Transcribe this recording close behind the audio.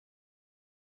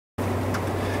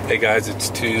Hey guys, it's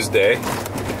Tuesday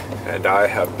and I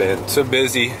have been so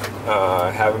busy,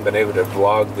 I haven't been able to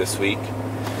vlog this week.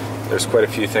 There's quite a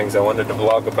few things I wanted to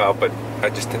vlog about, but I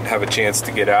just didn't have a chance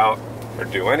to get out or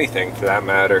do anything for that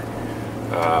matter,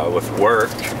 with work,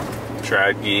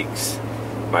 Trad Geeks,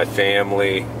 my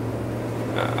family,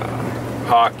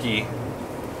 hockey,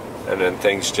 and then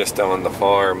things just on the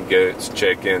farm, goats,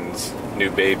 chickens, new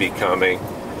baby coming.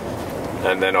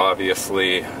 And then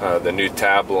obviously the new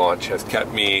tab launch has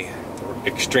kept me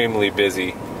extremely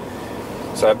busy.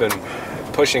 So I've been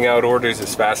pushing out orders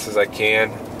as fast as I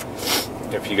can.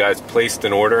 If you guys placed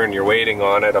an order and you're waiting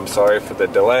on it, I'm sorry for the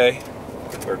delay.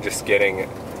 We're just getting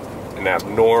an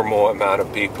abnormal amount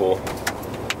of people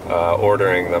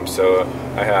ordering them. So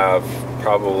I have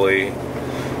probably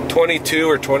 22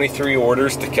 or 23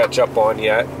 orders to catch up on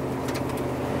yet.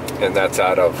 And that's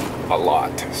out of a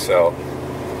lot. So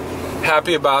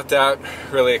happy about that,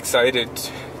 really excited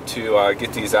to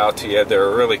get these out to you.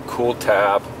 They're a really cool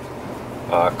tab,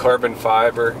 carbon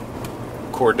fiber,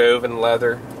 Cordovan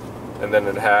leather, and then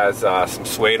it has some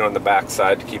suede on the back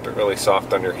side to keep it really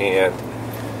soft on your hand.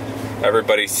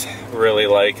 Everybody's really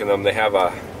liking them. They have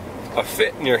a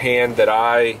fit in your hand that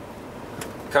I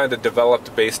kind of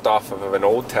developed based off of an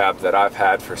old tab that I've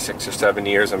had for 6 or 7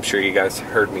 years. I'm sure you guys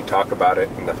heard me talk about it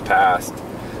in the past,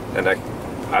 and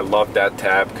I loved that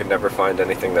tab, could never find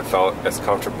anything that felt as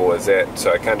comfortable as it.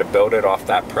 So I kind of built it off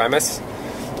that premise.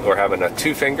 We're having a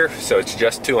 2-finger, so it's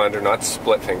just 2 under, not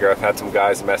split finger. I've had some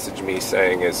guys message me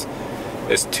saying is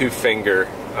 2-finger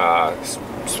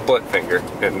split finger,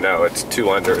 and no, it's 2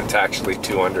 under. It's actually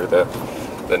 2 under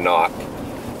the knot.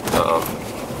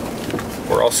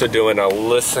 We're also doing a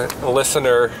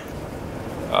listener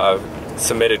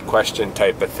submitted question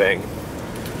type of thing,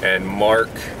 and Mark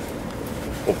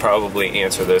will probably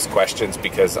answer those questions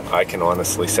because I can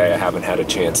honestly say I haven't had a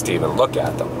chance to even look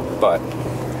at them. But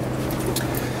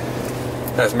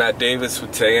as Matt Davis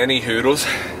would say, any hoodles,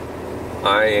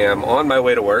 I am on my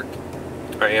way to work.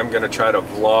 I am going to try to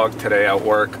vlog today at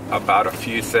work about a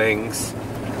few things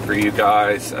for you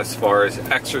guys as far as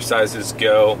exercises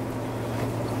go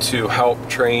to help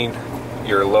train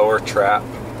your lower trap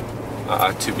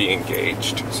to be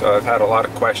engaged. So I've had a lot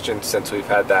of questions since we've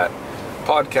had that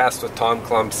podcast with Tom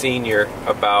Klum Sr.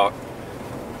 about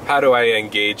how do I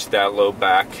engage that low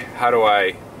back, how do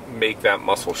I make that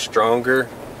muscle stronger,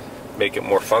 make it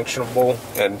more functional,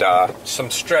 and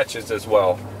some stretches as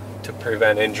well to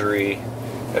prevent injury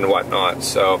and whatnot.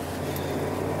 So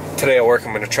today at work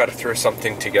I'm going to try to throw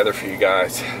something together for you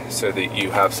guys so that you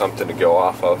have something to go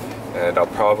off of, and I'll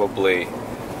probably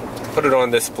put it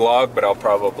on this vlog, but I'll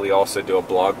probably also do a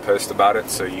blog post about it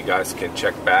so you guys can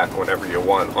check back whenever you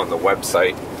want on the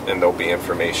website, and there'll be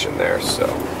information there. So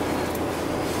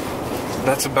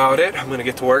that's about it. I'm gonna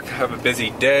get to work, have a busy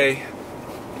day.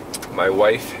 My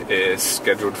wife is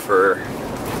scheduled for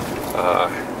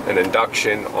an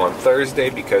induction on Thursday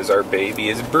because our baby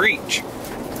is breech.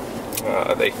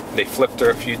 They flipped her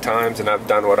a few times, and I've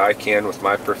done what I can with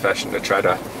my profession to try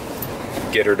to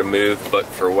get her to move, but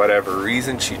for whatever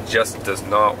reason she just does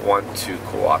not want to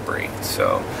cooperate.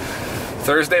 So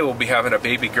Thursday we'll be having a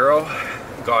baby girl,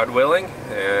 God willing,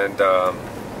 and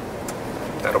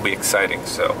that'll be exciting.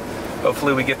 So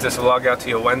hopefully we get this vlog out to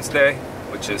you Wednesday,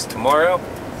 which is tomorrow.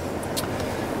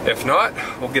 If not,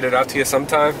 we'll get it out to you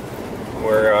sometime.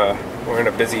 We're in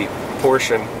a busy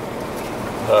portion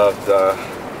of the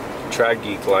Trad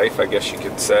Geek life, I guess you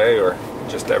could say, or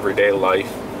just everyday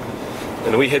life.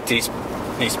 And we hit these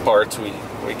parts, we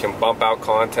can bump out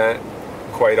content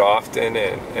quite often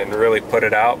and really put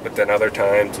it out, but then other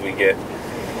times we get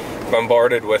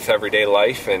bombarded with everyday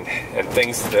life and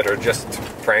things that are just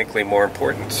frankly more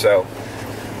important. So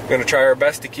we're going to try our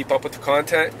best to keep up with the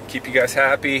content, keep you guys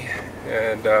happy,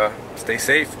 and stay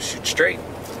safe, shoot straight.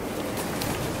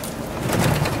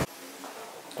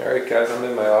 Alright guys, I'm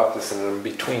in my office and I'm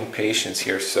between patients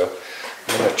here, so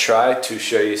I'm going to try to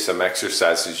show you some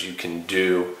exercises you can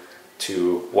do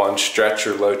to, one, stretch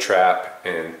your low trap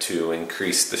and to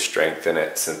increase the strength in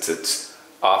it, since it's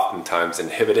oftentimes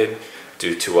inhibited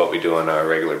due to what we do on a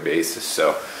regular basis.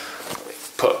 So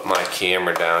put my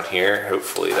camera down here,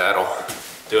 hopefully that'll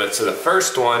do it. So the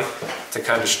first one, to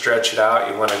kind of stretch it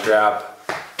out, you want to grab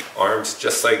arms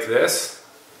just like this,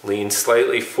 lean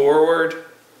slightly forward,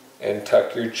 and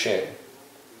tuck your chin.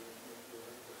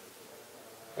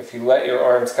 If you let your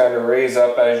arms kind of raise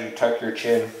up as you tuck your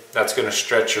chin, that's going to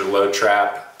stretch your low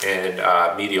trap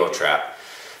and medial trap.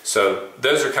 So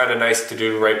those are kind of nice to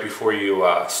do right before you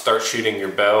start shooting your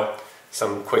bow.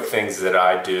 Some quick things that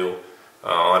I do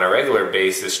on a regular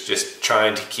basis, just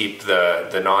trying to keep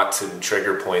the knots and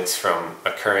trigger points from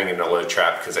occurring in the low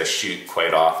trap because I shoot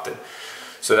quite often.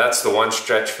 So that's the one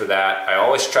stretch for that. I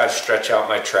always try to stretch out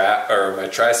my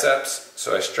triceps.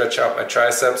 So I stretch out my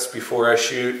triceps before I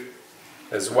shoot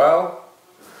as well.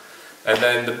 And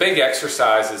then the big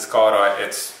exercise is called,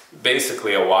 it's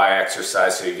basically a Y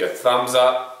exercise. So you get thumbs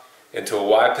up into a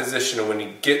Y position, and when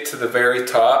you get to the very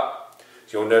top,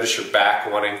 you'll notice your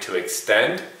back wanting to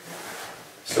extend.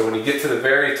 So when you get to the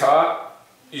very top,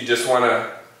 you just want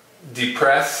to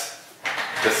depress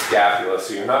the scapula.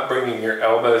 So you're not bringing your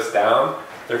elbows down.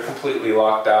 They're completely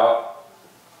locked out,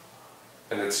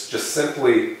 and it's just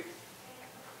simply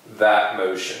that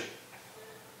motion.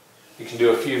 You can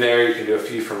do a few there, you can do a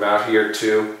few from out here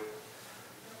too.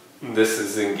 This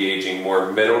is engaging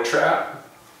more middle trap,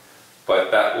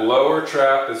 but that lower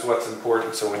trap is what's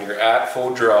important. So when you're at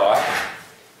full draw,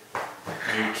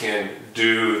 you can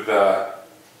do the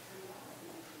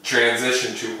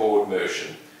transition to hold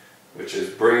motion, which is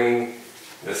bringing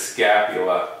the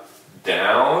scapula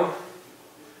down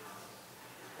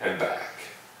and back.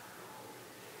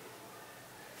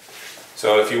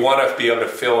 So if you want to be able to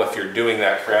feel if you're doing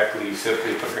that correctly, you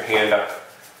simply put your hand up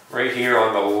right here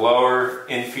on the lower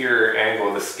inferior angle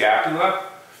of the scapula,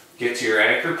 get to your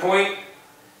anchor point,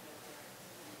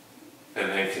 and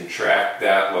then contract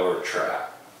that lower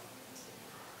trap.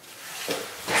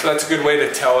 So that's a good way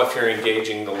to tell if you're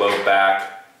engaging the low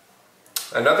back.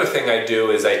 Another thing I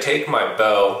do is I take my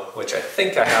bow, which I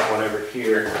think I have one over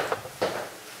here.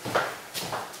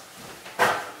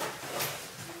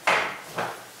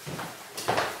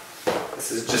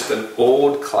 This is just an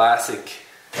old classic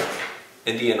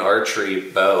Indian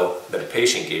archery bow that a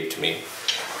patient gave to me.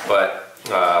 But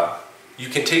you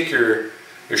can take your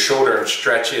shoulder and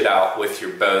stretch it out with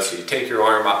your bow. So you take your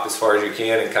arm up as far as you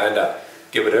can and kind of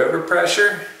give it over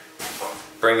pressure.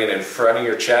 Bring it in front of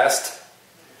your chest.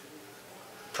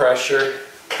 Pressure.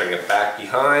 Bring it back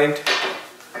behind.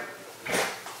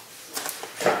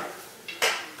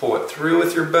 Pull it through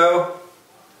with your bow.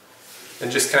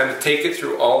 And just kind of take it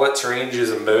through all its ranges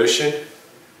of motion,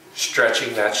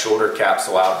 stretching that shoulder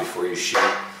capsule out before you shoot.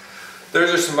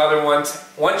 Those are some other ones.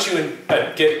 Once you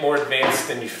get more advanced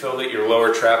and you feel that your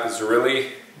lower trap is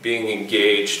really being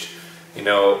engaged, you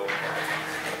know,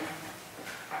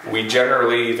 we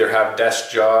generally either have desk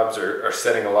jobs or are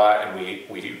sitting a lot, and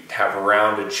we have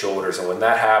rounded shoulders. And when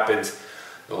that happens,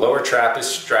 the lower trap is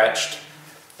stretched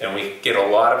and we get a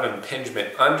lot of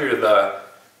impingement under the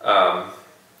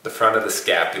front of the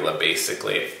scapula.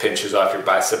 Basically it pinches off your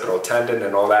bicipital tendon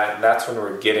and all that, and that's when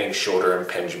we're getting shoulder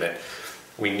impingement.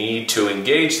 We need to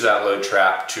engage that low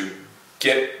trap to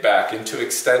get back into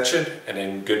extension and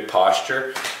in good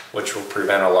posture, which will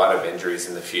prevent a lot of injuries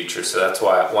in the future. So that's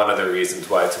why one of the reasons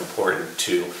why it's important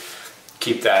to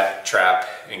keep that trap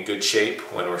in good shape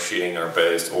when we're shooting our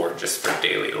bows or just for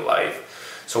daily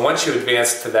life. So once you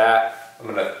advance to that, I'm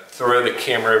going to throw the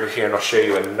camera over here and I'll show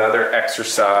you another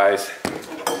exercise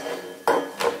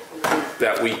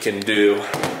that we can do.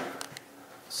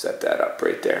 Set that up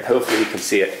right there and hopefully you can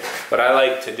see it. What I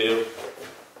like to do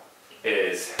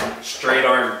is straight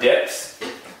arm dips.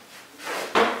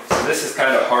 So this is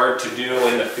kind of hard to do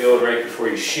in the field right before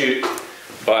you shoot,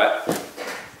 but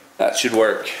that should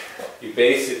work. You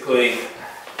basically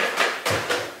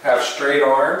have straight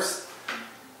arms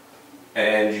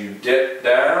and you dip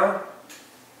down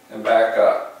and back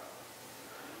up.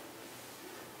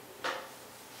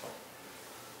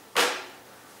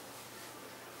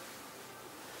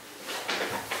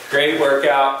 Great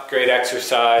workout, great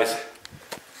exercise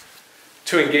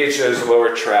to engage those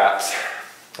lower traps.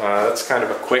 That's kind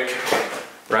of a quick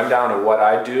rundown of what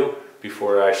I do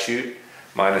before I shoot,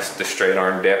 minus the straight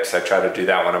arm dips. I try to do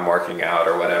that when I'm working out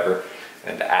or whatever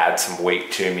and to add some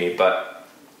weight to me. But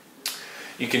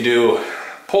you can do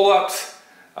pull-ups,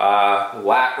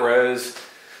 lat rows,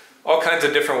 all kinds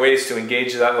of different ways to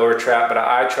engage that lower trap, but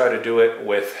I try to do it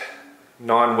with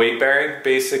non-weight bearing,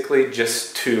 basically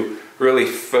just to really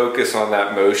focus on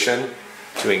that motion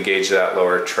to engage that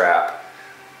lower trap.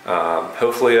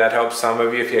 Hopefully that helps some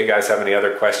of you. If you guys have any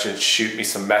other questions, shoot me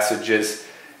some messages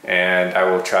and I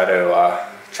will try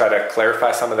to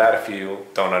clarify some of that if you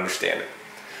don't understand it.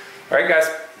 All right guys,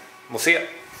 we'll see you.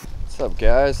 What's up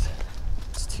guys?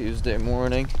 It's Tuesday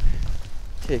morning,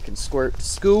 taking Squirt to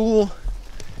school,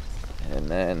 and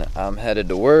then I'm headed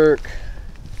to work.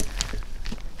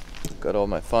 Got all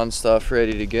my fun stuff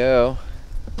ready to go.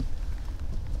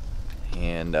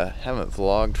 And haven't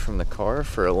vlogged from the car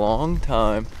for a long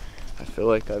time. I feel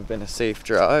like I've been a safe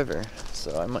driver,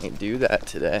 so I might do that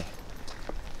today.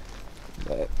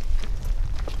 But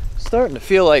starting to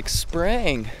feel like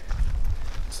spring.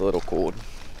 It's a little cold.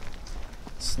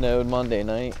 It snowed Monday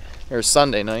night, or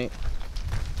Sunday night.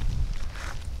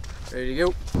 Ready to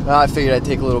go? Well, I figured I'd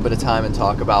take a little bit of time and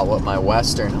talk about what my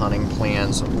western hunting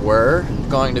plans were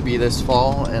going to be this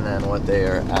fall, and then what they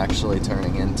are actually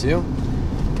turning into.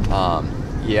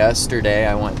 Yesterday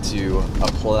I went to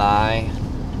apply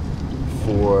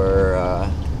for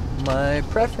my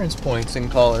preference points in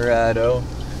Colorado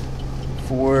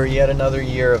for yet another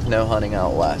year of no hunting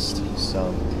out west.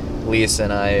 So Lisa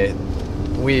and I,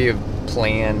 we've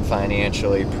planned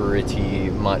financially pretty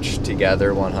much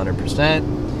together 100%.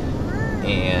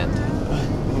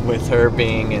 And with her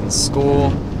being in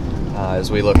school,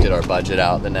 as we looked at our budget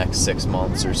out the next 6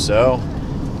 months or so,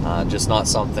 just not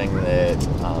something that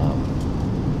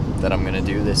that I'm gonna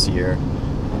do this year.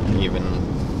 Even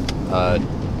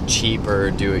cheaper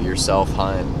do-it-yourself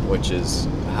hunt, which is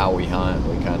how we hunt.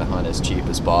 We kind of hunt as cheap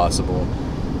as possible.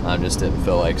 I just didn't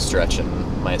feel like stretching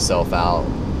myself out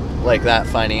like that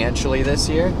financially this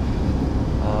year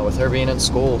with her being in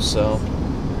school. So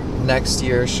next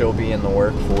year she'll be in the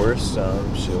workforce.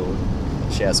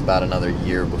 She has about another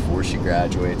year before she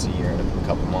graduates, a year and a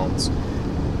couple months.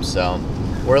 So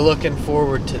we're looking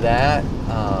forward to that.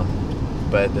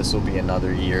 But this will be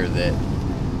another year that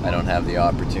I don't have the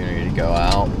opportunity to go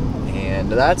out, and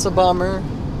that's a bummer.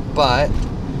 But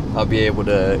I'll be able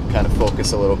to kind of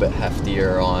focus a little bit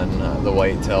heftier on the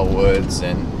whitetail woods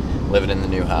and living in the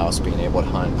new house, being able to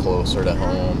hunt closer to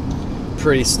home.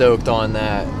 Pretty stoked on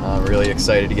that. Really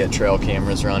excited to get trail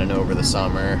cameras running over the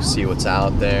summer, see what's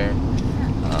out there,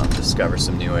 discover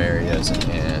some new areas,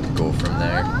 and go from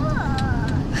there.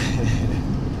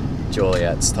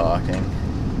 Joliet's talking.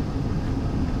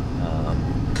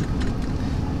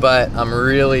 But I'm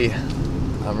really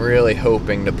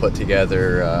hoping to put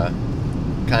together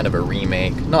kind of a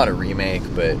remake, not a remake,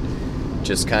 but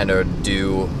just kind of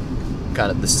do kind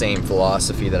of the same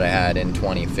philosophy that I had in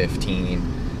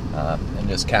 2015, and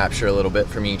just capture a little bit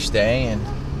from each day and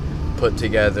put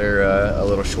together a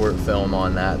little short film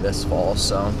on that this fall.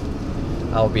 So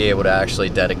I'll be able to actually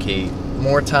dedicate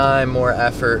more time, more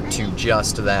effort to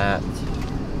just that,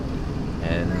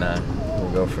 and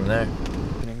we'll go from there.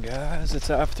 And guys, it's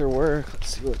after work.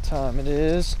 Let's see what time it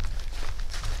is.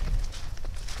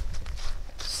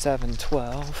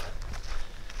 7:12.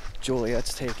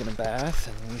 Joliet's taking a bath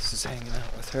and Lisa's hanging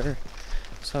out with her.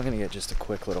 So I'm gonna get just a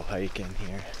quick little hike in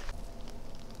here.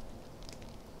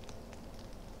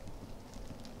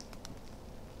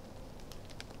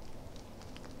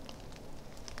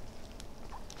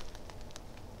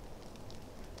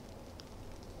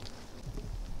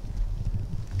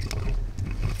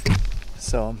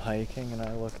 So I'm hiking and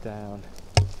I look down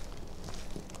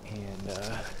and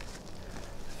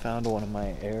found one of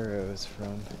my arrows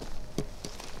from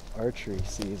archery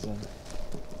season.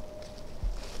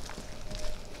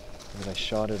 And I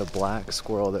shot at a black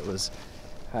squirrel that was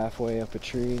halfway up a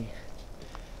tree.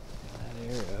 And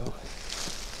that arrow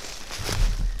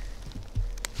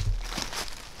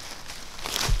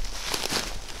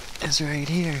is right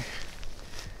here.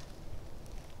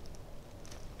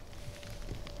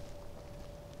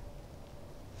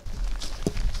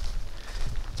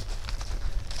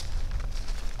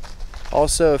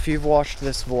 Also, if you've watched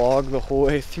this vlog the whole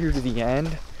way through to the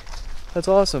end, that's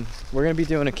awesome. We're going to be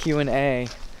doing a Q&A,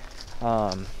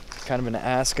 kind of an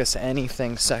Ask Us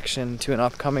Anything section to an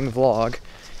upcoming vlog.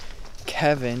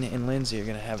 Kevin and Lindsay are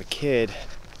going to have a kid.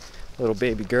 Little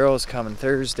baby girl's coming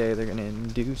Thursday. They're going to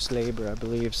induce labor, I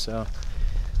believe. So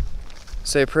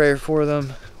say a prayer for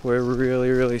them. We're really,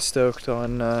 really stoked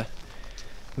on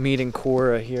meeting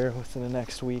Cora here within the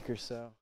next week or so.